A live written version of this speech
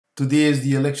Today is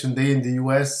the election day in the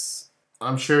US.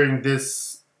 I'm sharing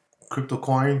this crypto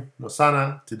coin,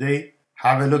 Nosana, today.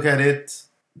 Have a look at it.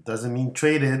 Doesn't mean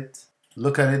trade it.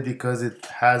 Look at it because it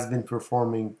has been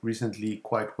performing recently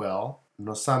quite well.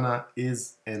 Nosana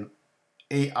is an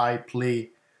AI play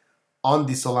on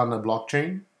the Solana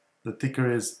blockchain. The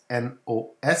ticker is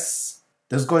NOS.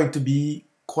 There's going to be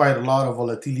quite a lot of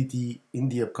volatility in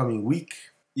the upcoming week.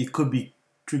 It could be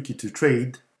tricky to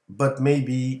trade, but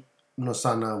maybe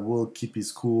Nosana will keep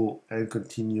his cool and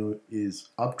continue his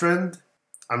uptrend.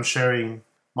 I'm sharing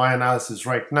my analysis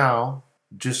right now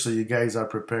just so you guys are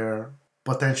prepared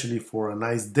potentially for a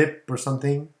nice dip or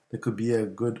something. There could be a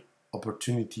good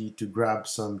opportunity to grab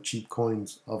some cheap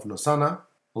coins of Nosana.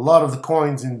 A lot of the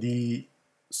coins in the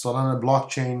Solana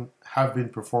blockchain have been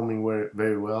performing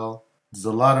very well. There's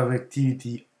a lot of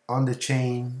activity on the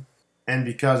chain, and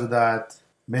because of that,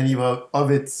 many of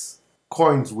its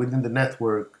coins within the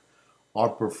network are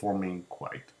performing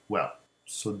quite well.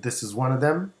 So this is one of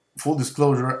them. Full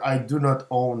disclosure, I do not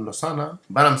own Nosana,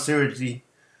 but I'm seriously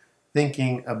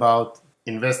thinking about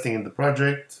investing in the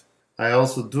project. I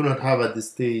also do not have at this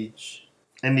stage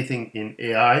anything in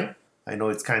AI. I know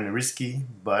it's kind of risky,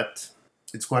 but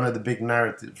it's one of the big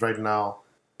narratives right now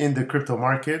in the crypto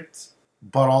market,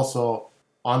 but also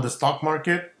on the stock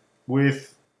market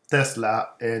with Tesla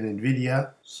and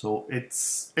Nvidia. So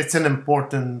it's an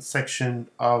important section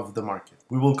of the market.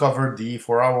 We will cover the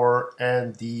 4-hour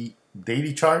and the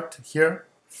daily chart here.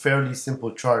 Fairly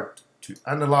simple chart to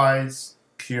analyze.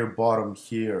 Clear bottom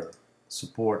here,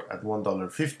 support at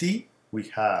 $1.50. We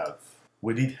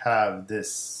did have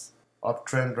this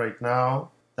uptrend right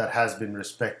now that has been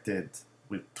respected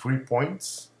with 3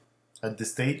 points at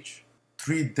this stage.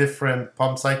 3 different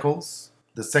pump cycles.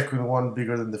 The second one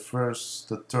bigger than the first,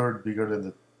 the third bigger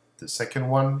than the second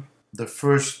one. The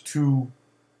first 2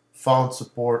 found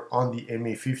support on the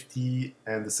MA50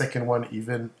 and the second one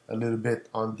even a little bit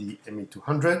on the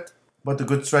MA200. But the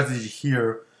good strategy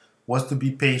here was to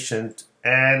be patient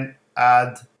and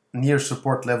add near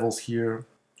support levels here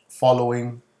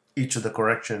following each of the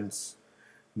corrections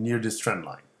near this trend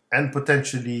line. And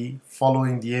potentially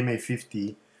following the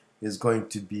MA50 is going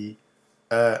to be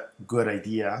a good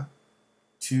idea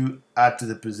to add to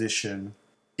the position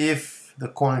if the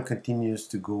coin continues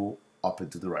to go up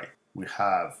and to the right. We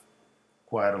have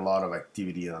quite a lot of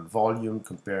activity on volume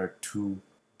compared to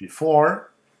before,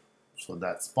 so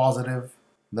that's positive.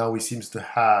 Now we seem to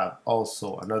have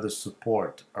also another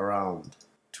support around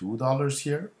 $2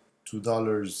 here,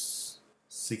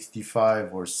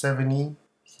 $2.65 or 70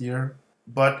 here.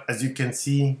 But as you can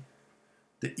see,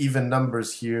 the even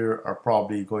numbers here are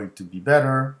probably going to be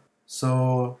better.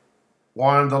 So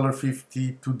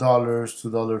 $1.50, $2,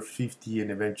 $2.50,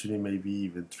 and eventually maybe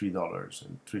even $3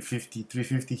 and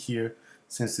 $3.50 here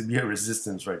seems to be a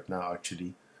resistance right now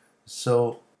actually.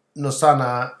 So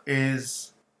Nosana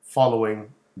is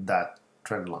following that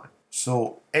trend line.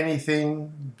 So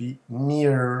anything be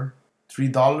near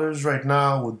 $3 right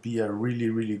now would be a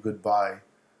really good buy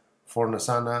for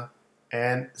Nosana,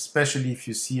 and especially if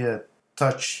you see a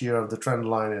touch here of the trend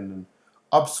line and an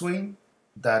upswing,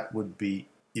 that would be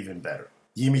even better.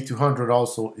 The MA200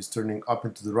 also is turning up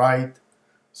and to the right,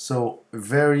 so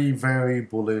very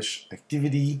bullish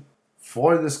activity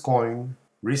for this coin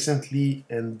recently,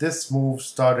 and this move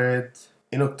started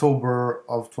in October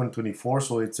of 2024,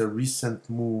 so it's a recent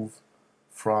move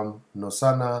from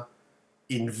Nosana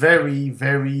in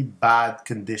very bad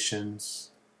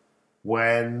conditions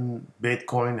when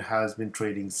Bitcoin has been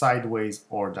trading sideways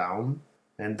or down,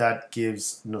 and that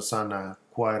gives Nosana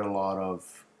quite a lot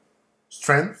of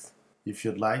strength, if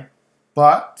you'd like,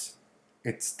 but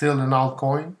it's still an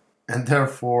altcoin and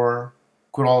therefore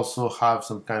could also have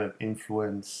some kind of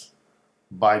influence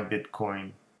by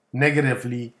Bitcoin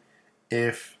negatively.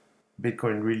 If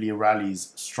Bitcoin really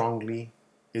rallies strongly,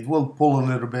 it will pull a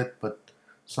little bit, but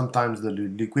sometimes the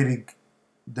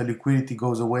liquidity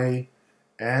goes away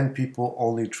and people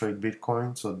only trade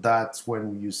Bitcoin. So that's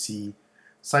when you see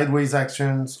sideways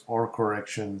actions or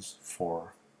corrections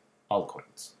for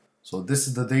altcoins. So this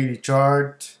is the daily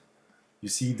chart. You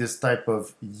see this type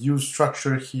of U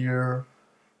structure here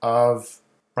of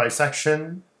price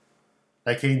action.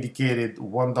 Like I indicated,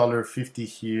 $1.50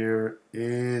 here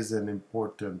is an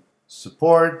important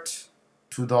support,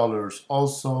 $2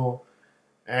 also,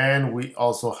 and we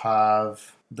also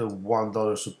have the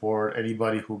 $1 support.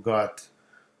 Anybody who got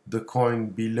the coin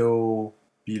below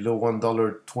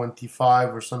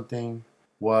 $1.25 or something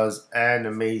was an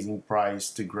amazing price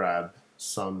to grab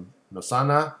some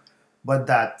Nosana, but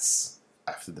that's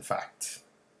after the fact.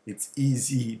 It's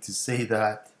easy to say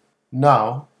that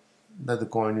now that the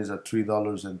coin is at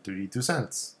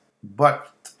 $3.32.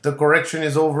 But the correction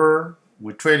is over.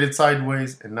 We traded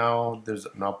sideways and now there's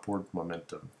an upward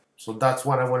momentum. So that's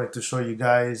what I wanted to show you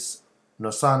guys.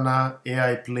 Nosana,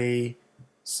 AI play,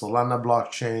 Solana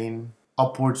blockchain,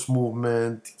 upwards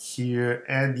movement here,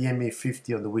 and the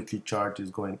MA50 on the weekly chart is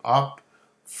going up,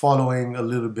 following a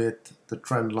little bit the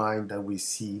trend line that we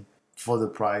see for the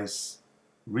price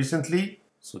recently.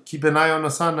 So keep an eye on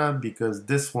Nosana because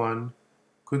this one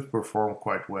could perform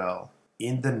quite well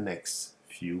in the next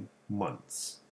few months.